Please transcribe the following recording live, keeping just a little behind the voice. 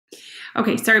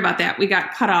Okay, sorry about that. We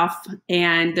got cut off,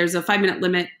 and there's a 5-minute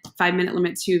limit, 5-minute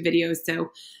limit to videos.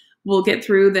 So we'll get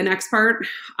through the next part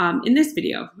in this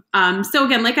video. So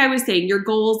again, like I was saying, your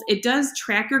goals, it does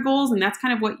track your goals, and that's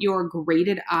kind of what you're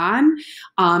graded on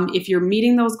if you're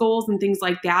meeting those goals and things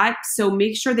like that. So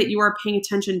make sure that you are paying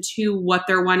attention to what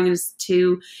they're wanting us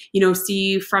to,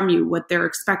 see from you, what they're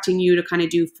expecting you to kind of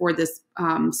do for this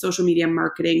social media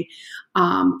marketing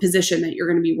position that you're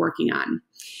going to be working on.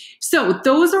 So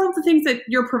those are all the things that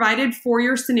you're provided for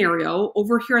your scenario.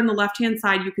 Over here on the left-hand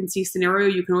side, you can see scenario.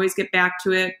 You can always get back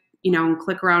to it, and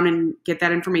click around and get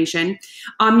that information.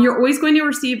 You're always going to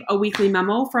receive a weekly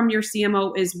memo from your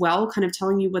CMO as well, kind of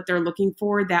telling you what they're looking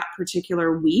for that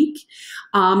particular week.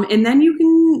 And then you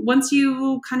can, once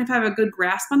you kind of have a good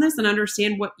grasp on this and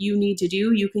understand what you need to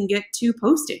do, you can get to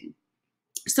posting.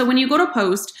 So when you go to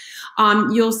post,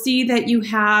 you'll see that you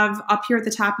have up here at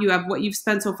the top, you have what you've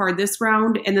spent so far this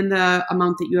round and then the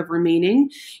amount that you have remaining.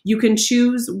 You can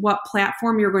choose what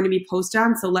platform you're going to be posted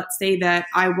on. So let's say that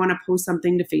I want to post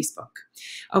something to Facebook.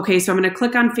 Okay, so I'm going to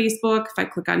click on Facebook. If I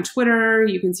click on Twitter,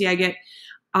 you can see I get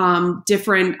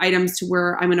different items to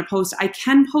where I'm going to post. I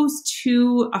can post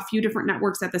to a few different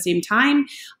networks at the same time.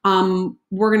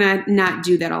 We're going to not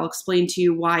do that. I'll explain to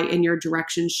you why in your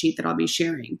directions sheet that I'll be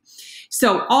sharing.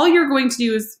 So all you're going to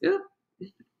do is,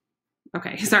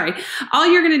 all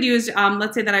you're going to do is,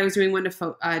 let's say that I was doing one to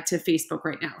Facebook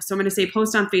right now. So I'm going to say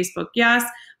post on Facebook, yes.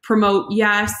 Promote,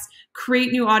 yes.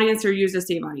 Create new audience or use a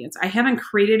save audience. I haven't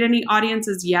created any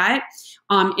audiences yet.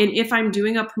 And if I'm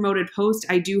doing a promoted post,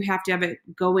 I do have to have it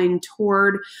going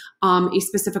toward a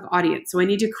specific audience. So I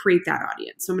need to create that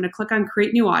audience. So I'm going to click on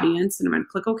create new audience and I'm going to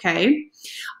click OK.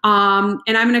 And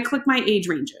I'm going to click my age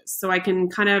ranges. So I can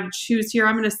kind of choose here.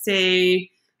 I'm going to say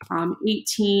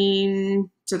 18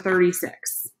 to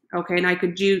 36. Okay. And I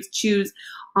could choose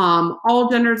all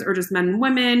genders or just men and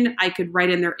women. I could write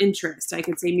in their interest. I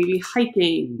could say maybe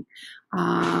hiking,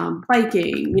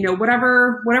 biking,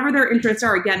 whatever their interests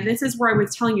are. Again, this is where I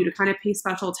was telling you to kind of pay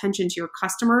special attention to your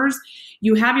customers.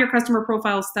 You have your customer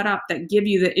profiles set up that give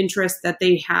you the interests that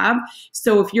they have.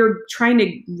 So if you're trying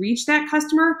to reach that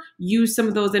customer, use some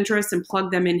of those interests and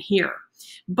plug them in here.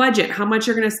 Budget, how much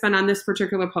you're going to spend on this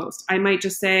particular post. I might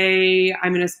just say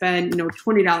I'm going to spend,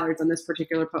 $20 on this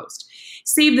particular post.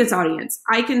 Save this audience.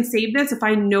 I can save this if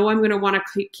I know I'm going to want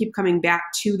to keep coming back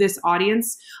to this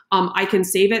audience. I can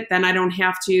save it. Then I don't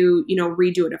have to,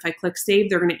 redo it. If I click save,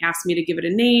 they're going to ask me to give it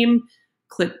a name.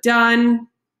 Click done.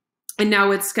 And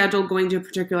now it's scheduled going to a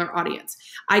particular audience.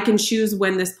 I can choose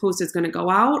when this post is going to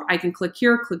go out. I can click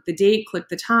here, click the date, click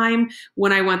the time,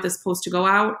 when I want this post to go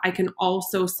out. I can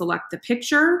also select the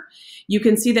picture. You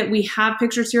can see that we have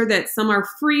pictures here that some are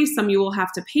free, some you will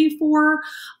have to pay for.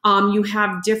 You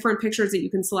have different pictures that you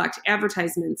can select: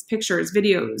 advertisements, pictures,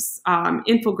 videos,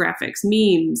 infographics,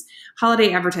 memes,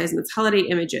 holiday advertisements, holiday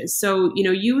images. So,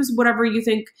 use whatever you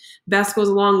think best goes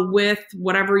along with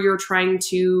whatever you're trying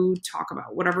to talk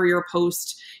about, whatever your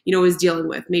post, is dealing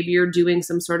with. Maybe you're doing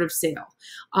some sort of sale.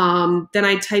 Then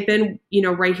I type in,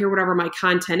 right here, whatever my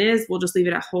content is. We'll just leave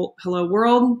it at hello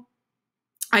world.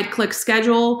 I'd click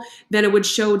schedule. Then it would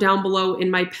show down below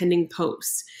in my pending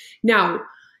posts. Now,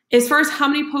 as far as how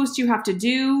many posts you have to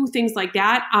do, things like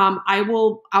that, I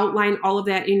will outline all of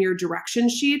that in your direction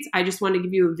sheets. I just want to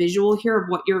give you a visual here of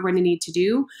what you're going to need to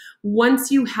do.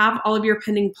 Once you have all of your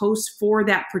pending posts for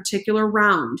that particular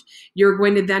round, you're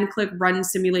going to then click run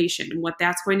simulation. And what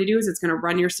that's going to do is it's going to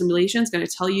run your simulation. It's going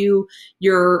to tell you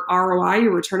your ROI,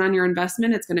 your return on your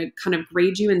investment. It's going to kind of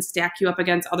grade you and stack you up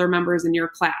against other members in your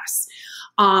class.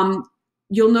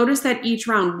 You'll notice that each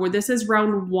round, where this is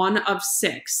round 1 of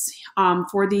 6,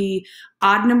 for the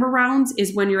odd number rounds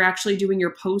is when you're actually doing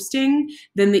your posting.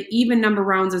 Then the even number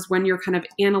rounds is when you're kind of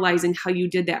analyzing how you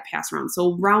did that past round.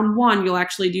 So round 1, you'll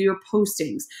actually do your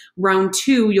postings. Round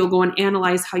 2, you'll go and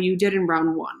analyze how you did in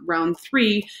round 1. Round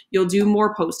 3, you'll do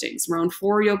more postings. Round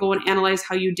 4, you'll go and analyze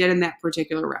how you did in that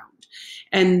particular round.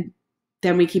 And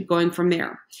then we keep going from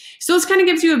there. So this kind of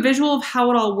gives you a visual of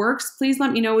how it all works. Please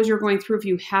let me know as you're going through if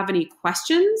you have any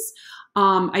questions.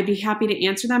 I'd be happy to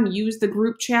answer them. Use the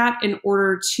group chat in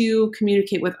order to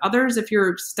communicate with others if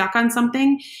you're stuck on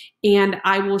something. And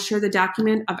I will share the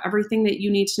document of everything that you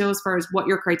need to know as far as what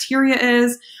your criteria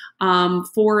is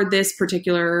for this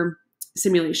particular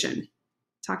simulation.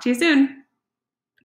 Talk to you soon.